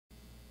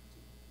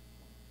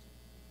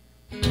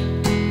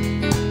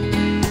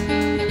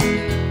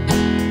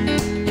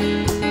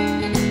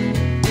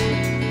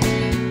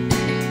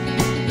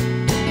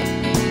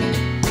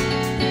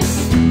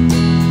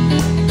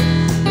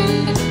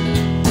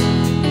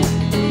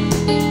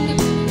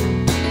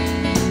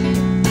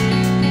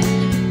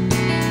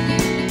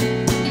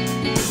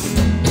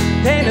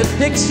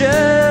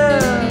picture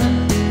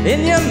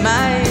in your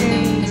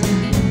mind.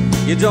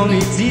 You don't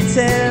need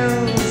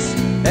details,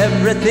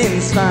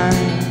 everything's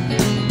fine.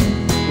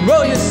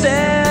 Roll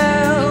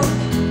yourself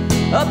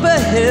up a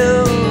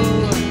hill,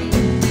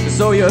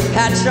 sew your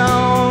patch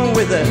on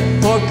with a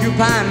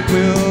porcupine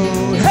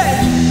quill. Hey!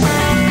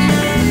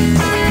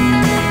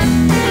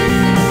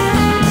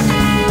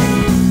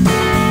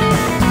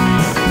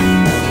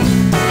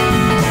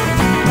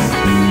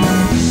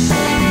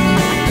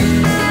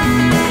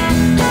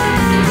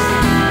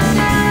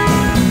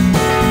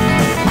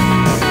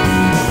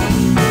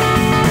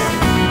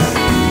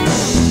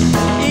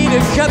 Eat a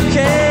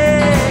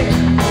cupcake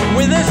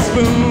with a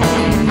spoon.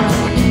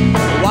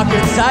 Walk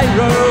a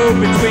tightrope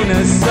between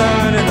the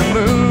sun and the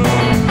moon.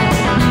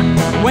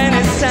 When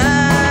it's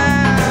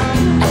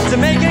time to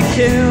make a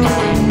kill,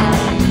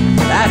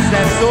 ask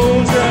that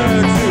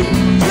soldier to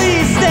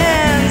please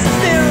stand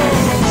still.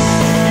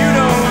 You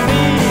don't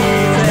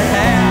need to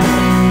have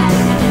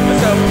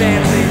some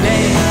fancy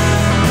name.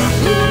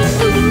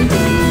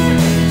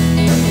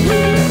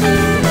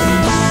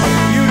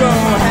 You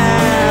don't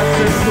have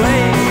to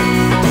play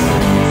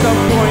some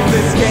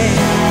pointless game.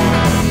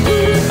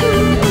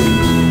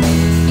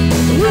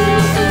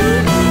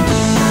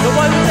 The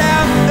ones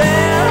out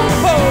there,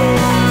 oh,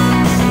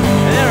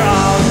 they're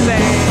all the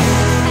same.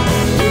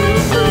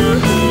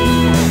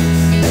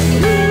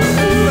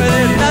 But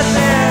there's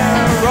nothing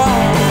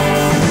wrong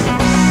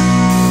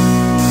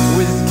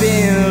with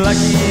being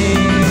lucky.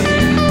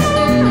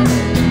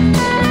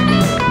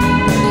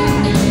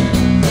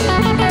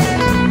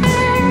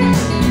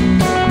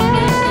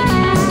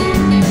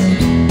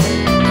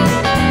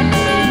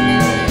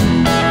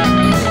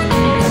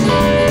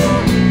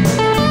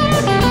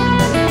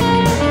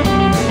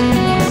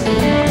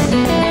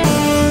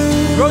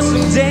 Grow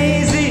some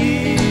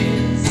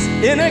daisies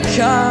in a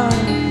car.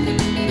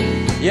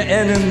 Your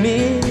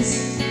enemies,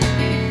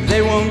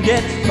 they won't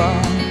get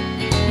far.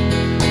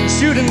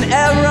 Shoot an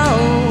arrow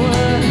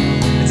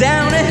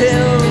down a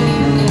hill.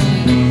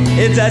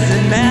 It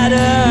doesn't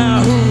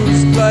matter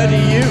whose blood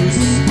you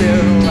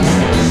spill.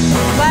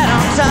 Flat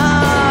on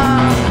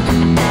top,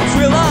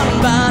 trill on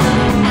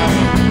bottom.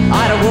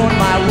 I'd have worn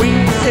my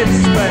wingtips,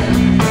 but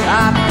I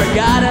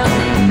forgot 'em.